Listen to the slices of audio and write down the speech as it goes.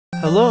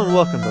Hello and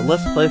welcome to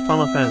Let's Play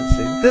Final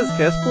Fantasy. This is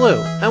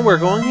Kaosubaloo, and we're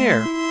going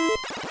here.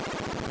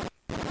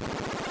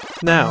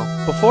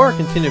 Now, before I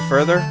continue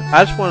further,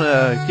 I just want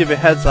to give you a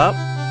heads up.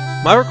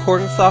 My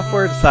recording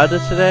software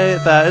decided today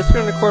that it's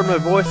going to record my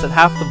voice at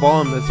half the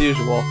volume as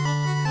usual.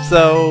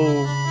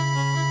 So,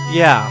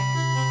 yeah.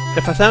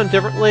 If I sound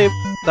differently,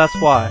 that's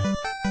why.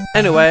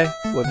 Anyway,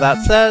 with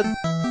that said,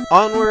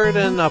 onward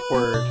and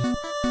upward.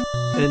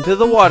 Into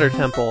the water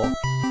temple.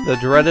 The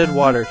dreaded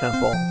water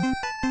temple.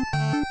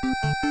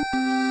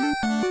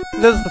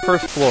 This is the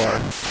first floor.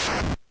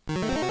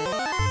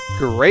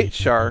 Great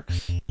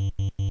sharks.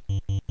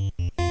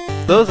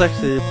 Those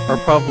actually are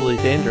probably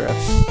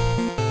dangerous.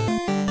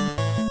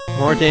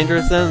 More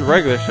dangerous than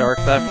regular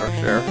sharks, that's for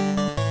sure.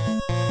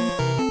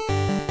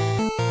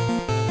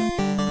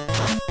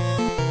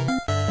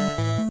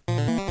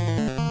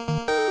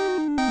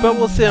 But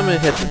we'll see how many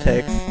hits it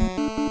takes.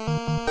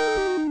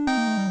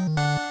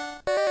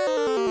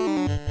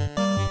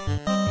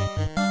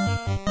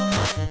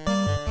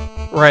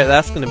 Right,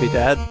 that's gonna be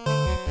dead.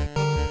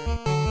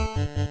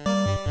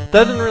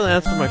 That didn't really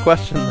answer my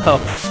question, though.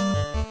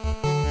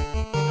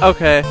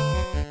 Okay,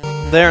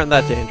 they aren't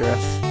that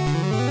dangerous.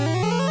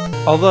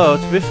 Although,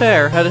 to be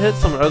fair, had it hit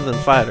someone other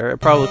than Fighter, it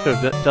probably could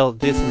have dealt a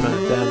decent amount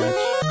of damage.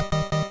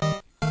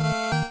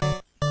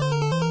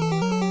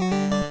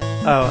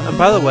 Oh, and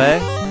by the way,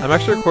 I'm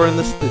actually recording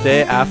this the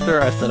day after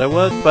I said I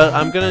would, but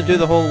I'm gonna do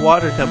the whole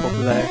water temple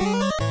today.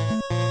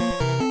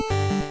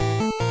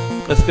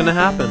 It's gonna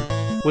happen,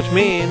 which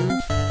means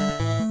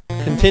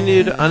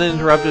continued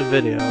uninterrupted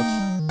videos.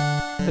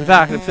 In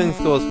fact, if things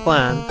go as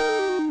planned,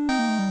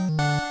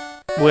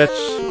 which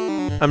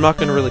I'm not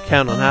going to really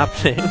count on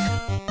happening,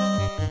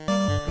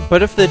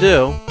 but if they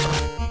do,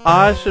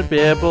 I should be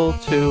able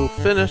to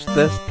finish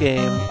this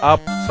game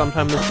up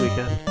sometime this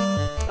weekend.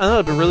 And that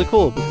would be really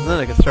cool, because then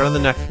I can start on the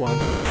next one.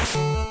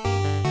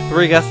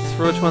 3 guesses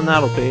for which one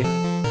that'll be.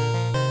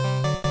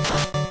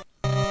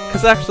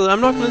 Because actually,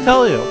 I'm not going to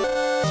tell you,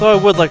 so I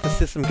would like to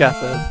see some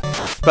guesses.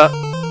 But,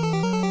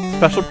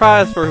 special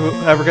prize for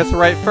whoever gets it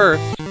right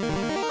first.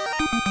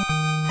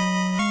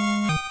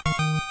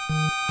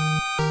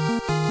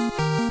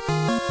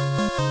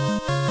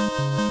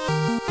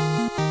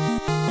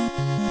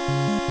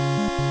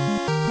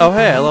 Oh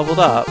hey, I leveled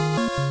up.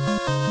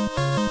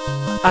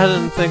 I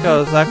didn't think I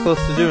was that close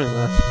to doing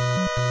this.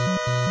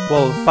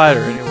 Well, with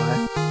Fighter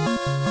anyway.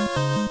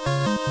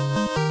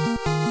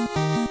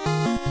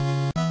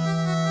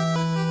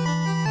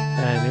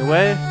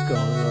 Anyway,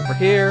 going over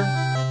here.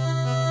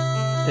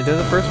 Into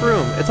the first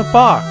room. It's a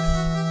box!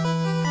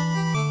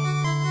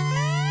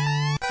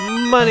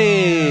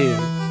 Money!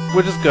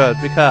 Which is good,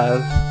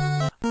 because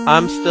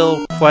I'm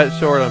still quite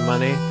short on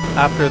money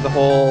after the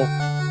whole,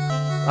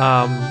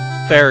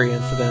 ferry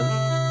incident.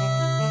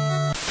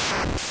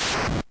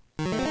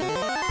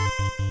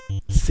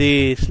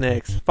 Sea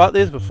snakes. Fought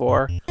these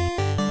before.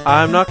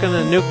 I'm not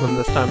gonna nuke them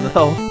this time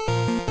though.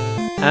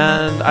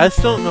 And I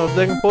still don't know if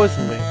they can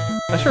poison me.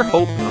 I sure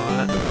hope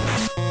not.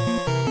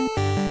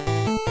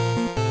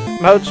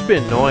 That would just be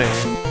annoying.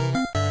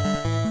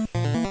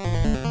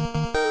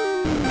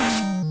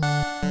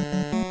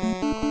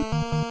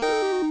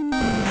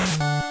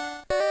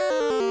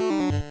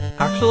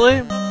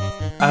 Actually,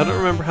 I don't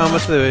remember how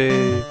much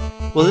they...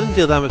 Well, they didn't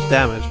deal that much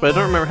damage, but I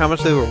don't remember how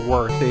much they were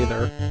worth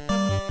either.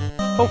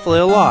 Hopefully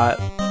a lot.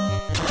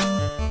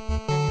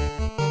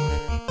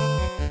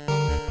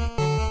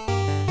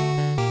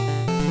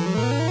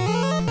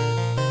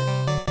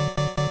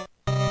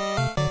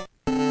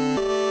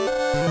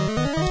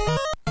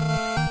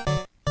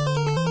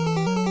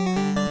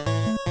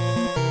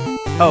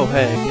 Oh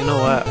hey, you know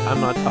what?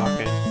 I'm not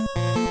talking.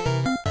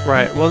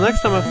 Right, well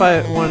next time I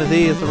fight one of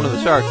these or one of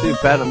the sharks, you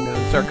bet I'm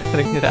gonna start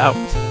cutting it out.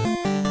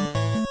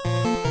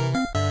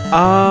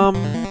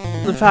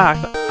 In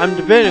fact, I'm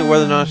debating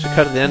whether or not I should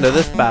cut at the end of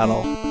this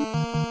battle.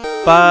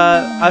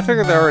 But I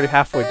figure they're already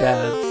halfway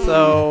dead,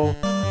 so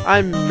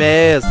I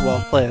may as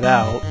well play it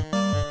out.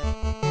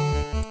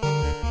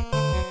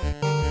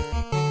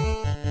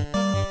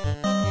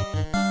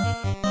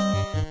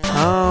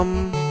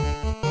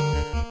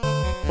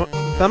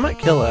 That might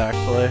kill it,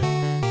 actually.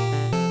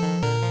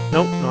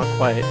 Nope, not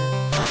quite.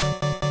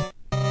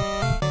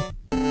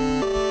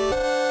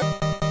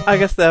 I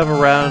guess they have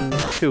around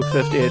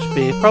 250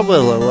 HP, probably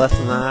a little less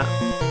than that.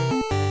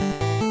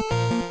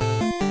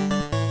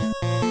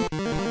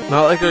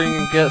 Not like they're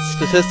gonna get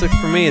statistics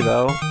for me,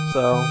 though,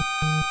 so...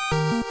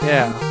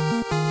 yeah.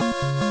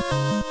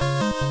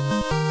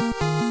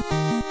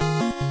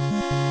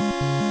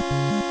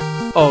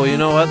 Oh, you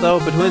know what, though?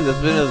 Between this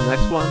video and the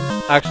next one,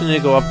 I actually need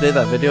to go update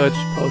that video I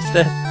just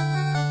posted.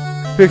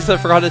 Because I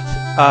forgot to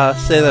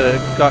say that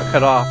it got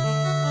cut off.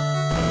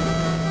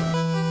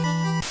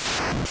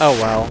 Oh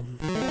well.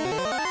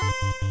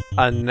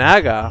 A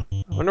Naga.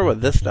 I wonder what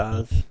this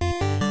does.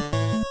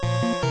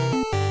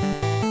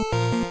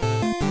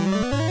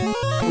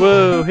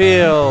 Woo,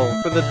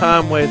 heal for the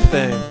time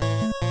wasting.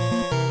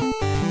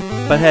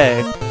 But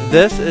hey,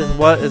 this is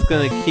what is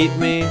going to keep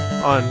me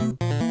on,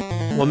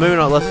 well, maybe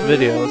not less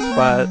videos,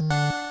 but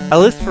At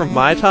least for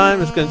my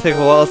time, it's going to take a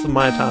lot less of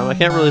my time. I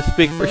can't really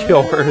speak for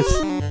yours.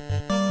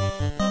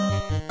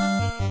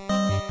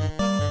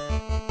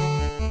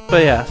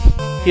 But yes,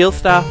 heal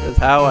staff is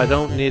how I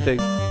don't need to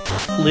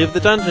leave the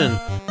dungeon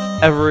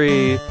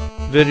every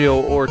video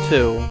or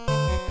two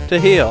to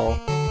heal.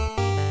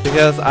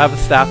 Because I have a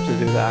staff to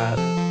do that.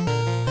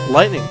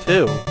 Lightning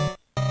too.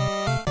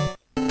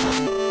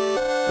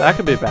 That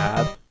could be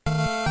bad.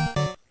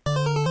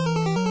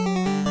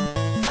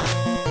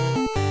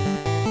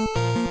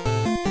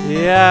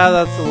 Yeah,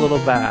 that's a little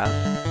bad.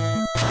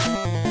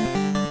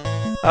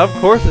 Of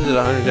course it did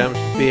 100 damage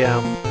to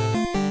BM.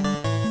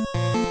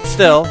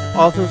 Still,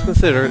 all things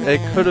considered,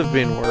 it could have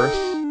been worse.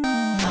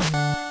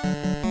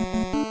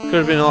 Could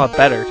have been a lot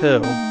better,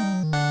 too.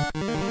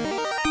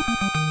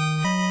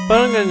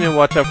 But I'm gonna need to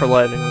watch out for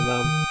lightning on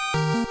them.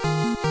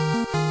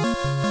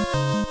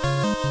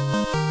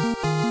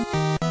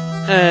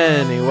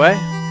 Anyway.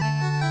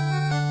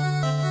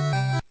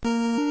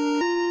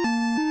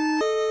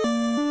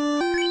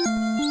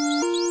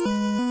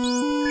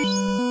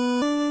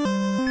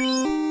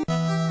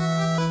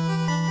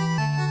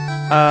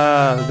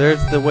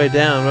 There's the way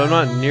down, but I'm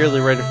not nearly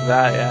ready for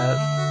that yet.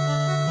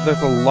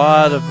 There's a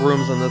lot of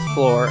rooms on this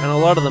floor, and a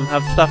lot of them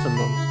have stuff in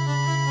them.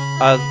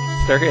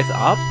 Staircase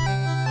up?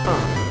 Huh.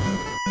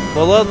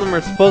 Well, a lot of them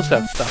are supposed to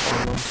have stuff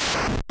on them.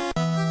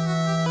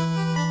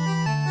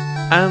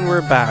 And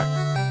we're back.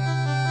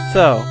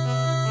 So,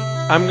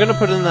 I'm gonna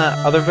put in that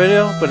other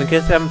video, but in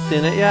case you haven't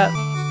seen it yet,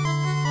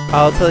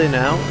 I'll tell you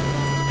now.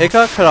 It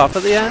got cut off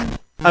at the end.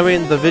 I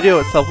mean, the video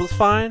itself was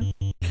fine.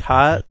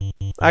 Cut.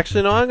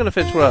 Actually, no, I'm gonna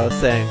finish what I was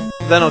saying.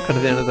 Then I'll cut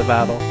at the end of the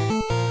battle.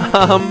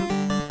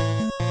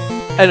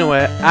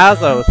 Anyway,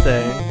 as I was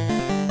saying,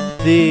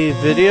 the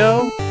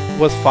video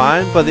was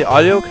fine, but the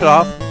audio cut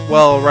off,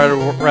 well, right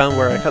around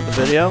where I cut the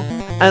video.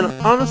 And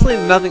honestly,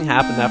 nothing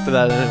happened after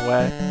that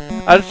anyway.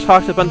 I just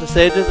talked to a bunch of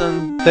sages,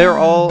 and they were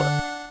all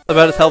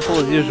about as helpful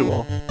as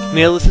usual.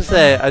 Needless to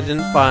say, I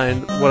didn't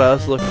find what I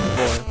was looking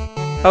for.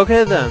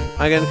 Okay then,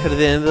 I'm gonna cut at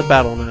the end of the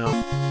battle now.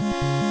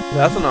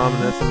 That's an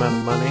ominous amount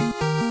of money.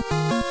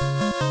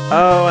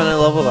 Oh, and I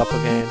leveled up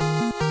again.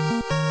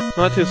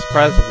 Not too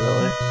surprising,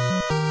 really.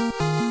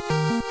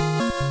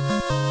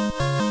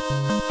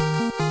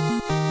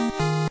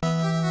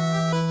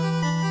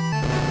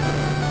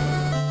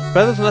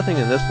 But there's nothing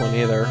in this one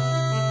either.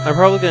 I'm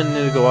probably gonna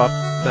need to go up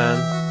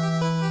then.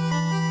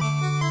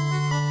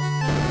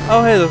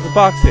 Oh hey, there's a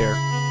box here.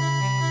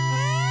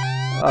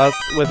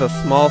 With a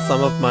small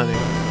sum of money.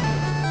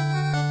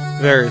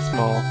 Very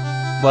small.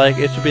 Like,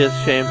 it should be a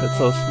shame if it's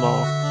so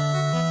small.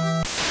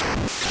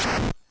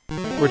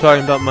 We're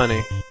talking about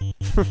money.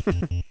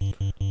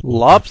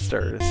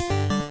 Lobsters.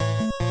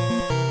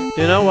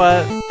 You know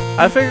what?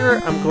 I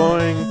figure I'm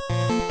going...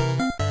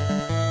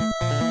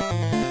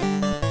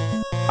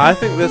 I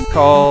think this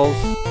calls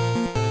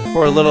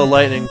for a little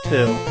lightning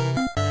too.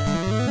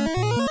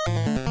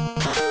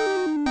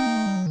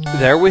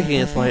 They're weak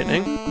against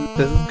lightning.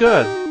 This is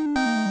good.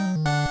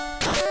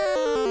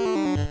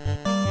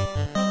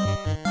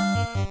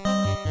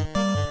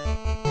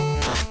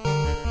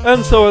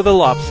 And so are the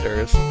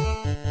lobsters.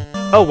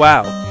 Oh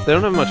wow, they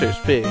don't have much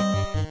HP.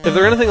 If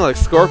they're anything like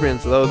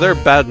scorpions though, they're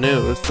bad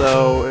news,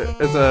 so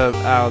it's a...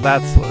 ow,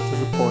 that's what's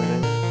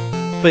disappointing.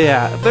 But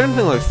yeah, if they're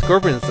anything like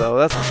scorpions though,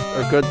 that's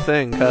a good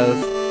thing, cause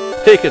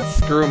they could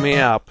screw me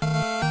up.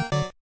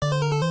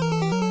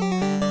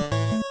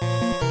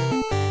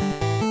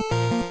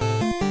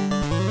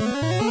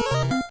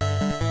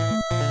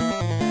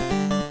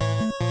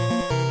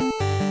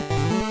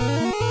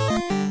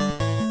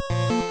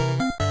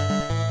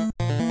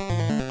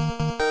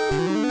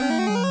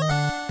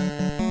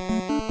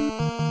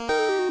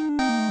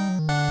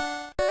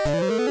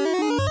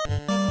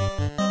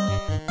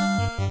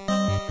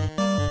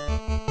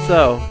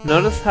 So,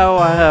 notice how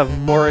I have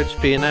more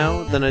HP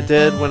now than I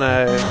did when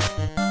I...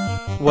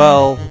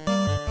 well...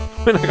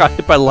 when I got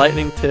hit by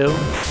lightning too?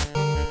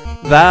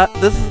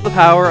 This is the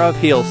power of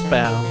heal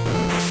spam.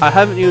 I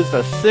haven't used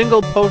a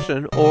single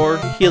potion or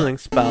healing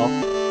spell.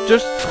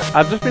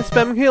 I've just been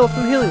spamming heal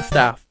from healing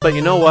staff, but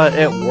you know what?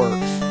 It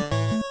works.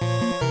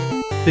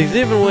 Because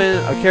even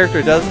when a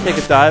character does take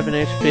a dive in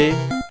HP,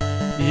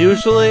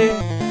 usually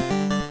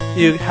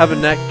you have a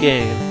net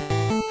gain.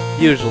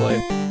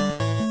 Usually.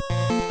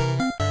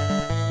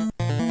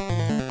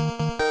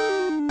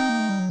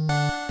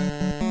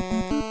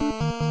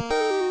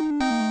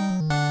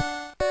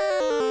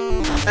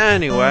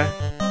 Anyway,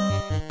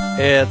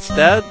 it's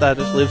dead. That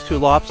just leaves 2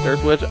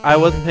 lobsters, which I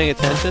wasn't paying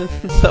attention,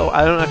 so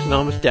I don't actually know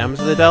how much damage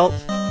they dealt.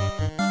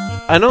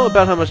 I know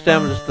about how much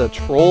damage the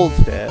trolls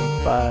did,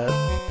 but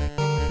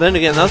then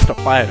again, that's the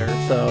fighter,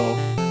 so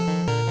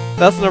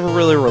that's never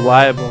really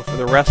reliable for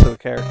the rest of the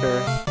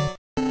characters.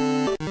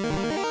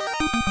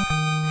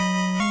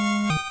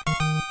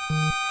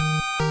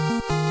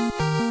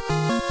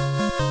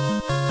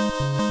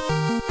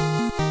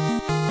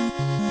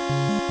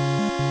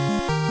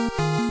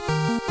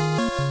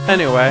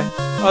 Anyway,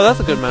 oh, that's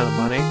a good amount of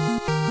money.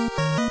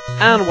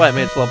 And White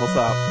Mage levels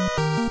up.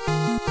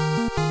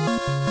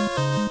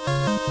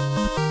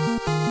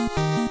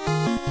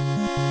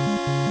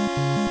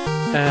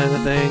 And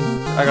I think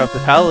I got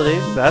Vitality,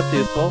 that's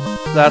useful.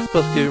 That's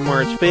supposed to give you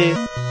more HP.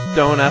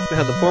 Don't ask me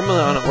how the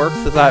formula on it works,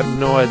 because I have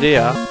no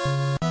idea.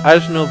 I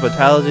just know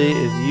Vitality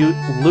is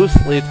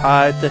loosely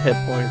tied to hit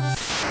points.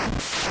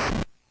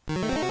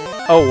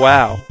 Oh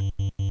wow.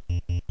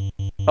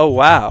 Oh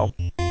wow.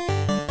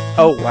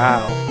 Oh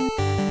wow.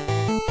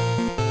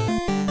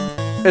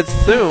 It's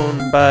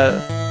soon, but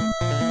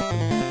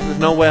there's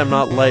no way I'm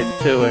not light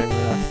 2ing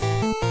this.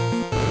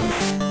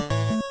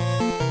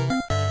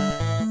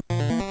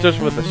 Just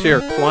with the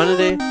sheer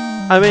quantity.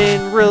 I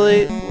mean,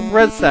 really,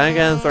 red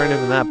Sangans aren't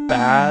even that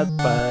bad,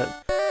 but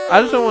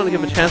I just don't want to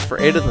give a chance for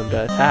 8 of them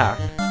to attack.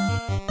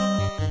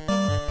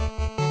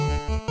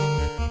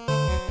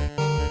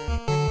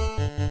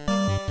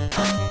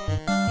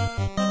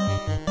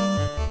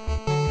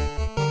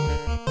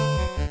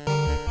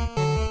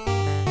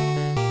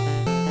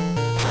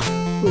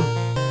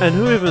 And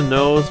who even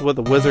knows what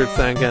the Wizard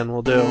Sangan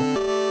will do?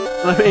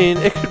 I mean,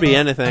 it could be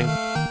anything.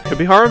 It could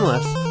be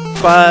harmless.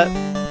 But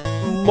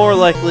more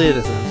likely it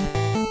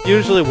isn't.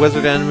 Usually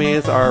wizard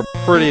enemies are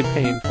pretty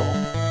painful.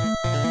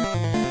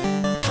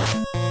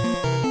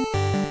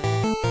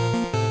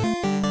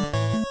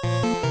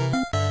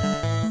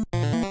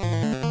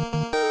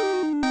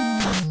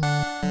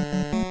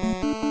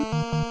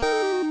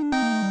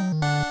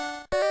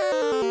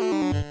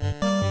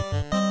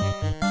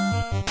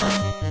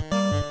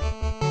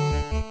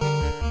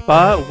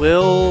 But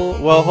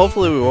well,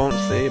 hopefully we won't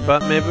see,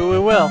 but maybe we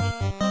will.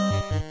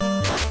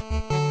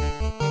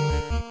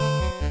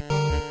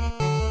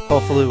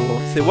 Hopefully we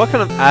won't see. What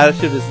kind of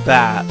attitude is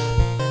that?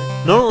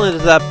 Not only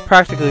does that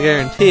practically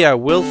guarantee I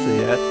will see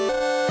it,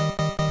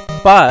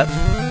 but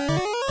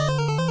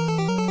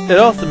it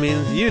also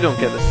means you don't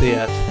get to see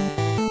it.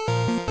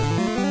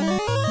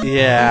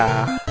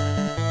 Yeah.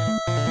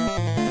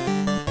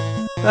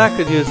 That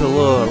could use a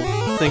little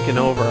thinking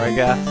over, I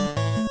guess.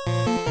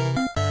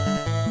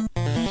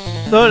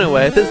 So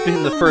anyway, this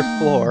being the first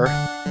floor,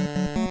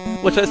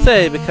 which I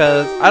say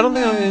because I don't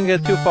think I'm going to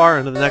get too far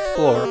into the next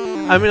floor.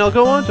 I mean, I'll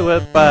go onto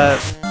it, but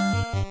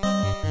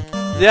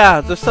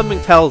yeah, just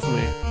something tells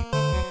me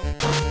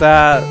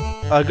that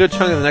a good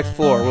chunk of the next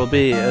floor will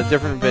be a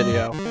different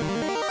video.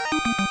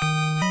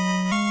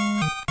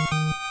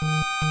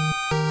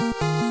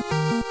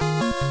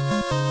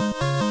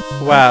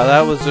 Wow,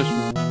 that was just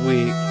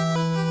weak.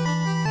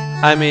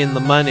 I mean,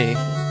 the money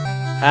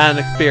and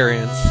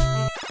experience.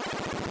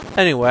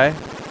 Anyway,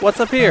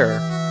 what's up here?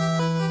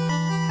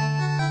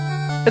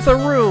 It's a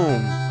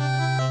room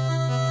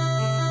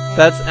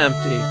that's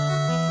empty.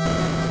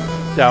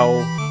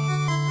 So,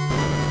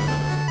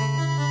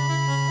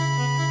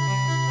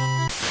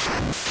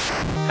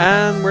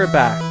 and we're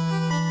back.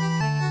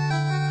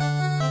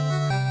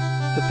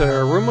 Is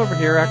there a room over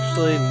here?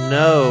 Actually,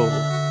 no.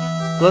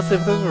 Let's see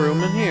if there's a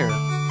room in here.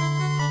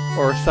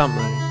 Or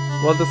something.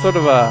 Well, there's sort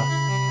of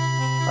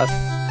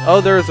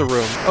oh, there is a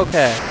room.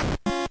 Okay.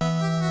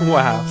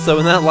 Wow. So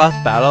in that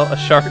last battle, a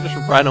shark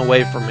just ran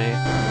away from me.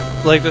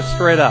 Like, just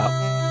straight up.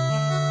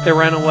 It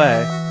ran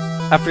away.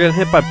 After getting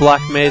hit by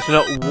Black Mage. You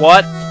know,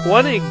 what?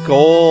 20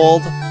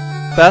 gold?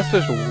 That's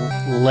just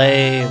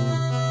lame.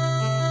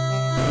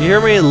 You hear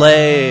me?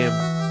 Lame.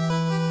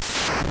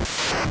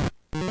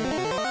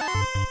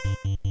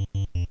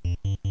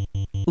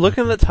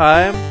 Looking at the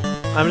time,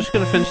 I'm just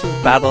gonna finish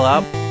this battle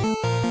up.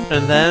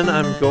 And then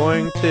I'm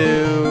going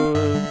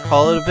to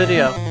call it a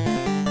video.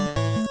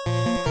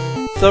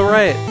 So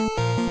right.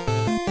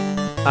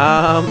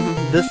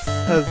 This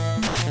has...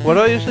 What do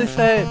I usually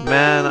say?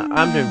 Man,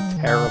 I'm doing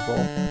terrible.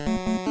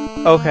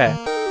 Okay.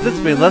 This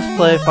has been Let's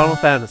Play Final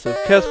Fantasy with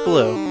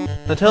Kaosubaloo.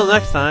 Until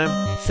next time,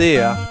 see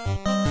ya.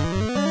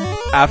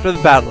 After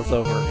the battle's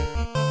over.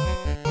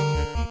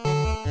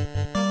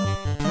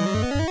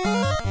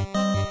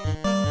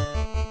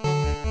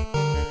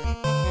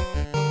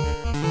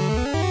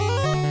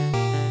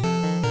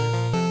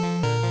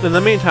 In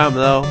the meantime,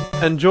 though,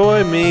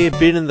 enjoy me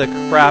beating the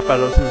crap out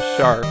of some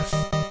sharks.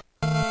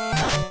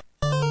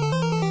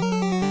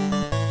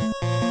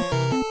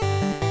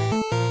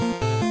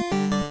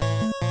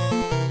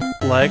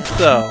 Like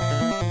so.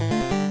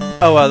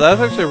 Oh wow, that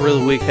was actually a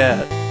really weak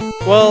hit.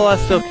 Well, I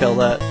still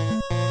killed it.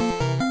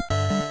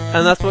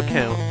 And that's what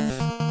counts.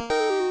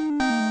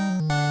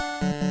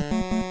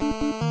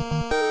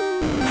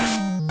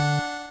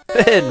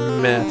 It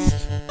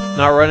missed.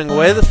 Not running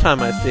away this time,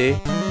 I see.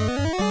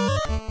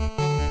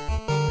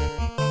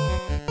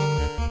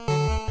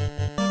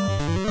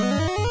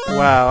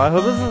 Wow, I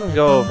hope this doesn't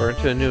go over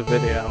into a new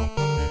video.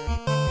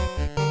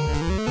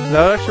 That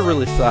would actually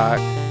really suck.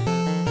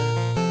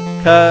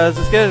 Cause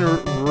it's getting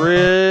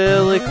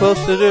really close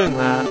to doing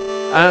that.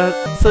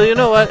 So you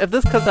know what, if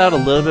this cuts out a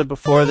little bit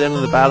before the end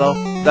of the battle,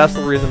 that's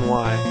the reason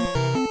why.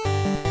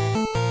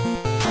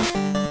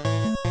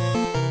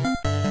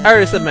 I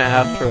already said my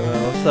outro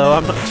though, so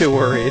I'm not too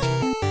worried.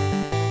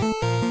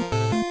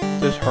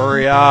 Just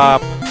hurry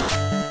up.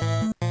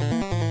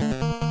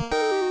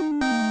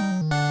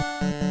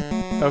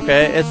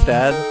 Okay, it's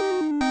dead.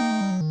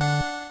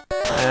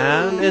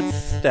 And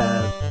it's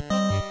dead.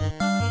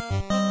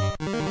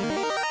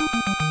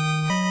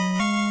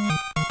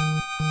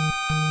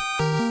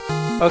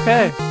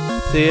 Okay,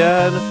 see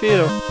ya in a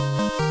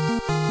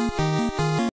few.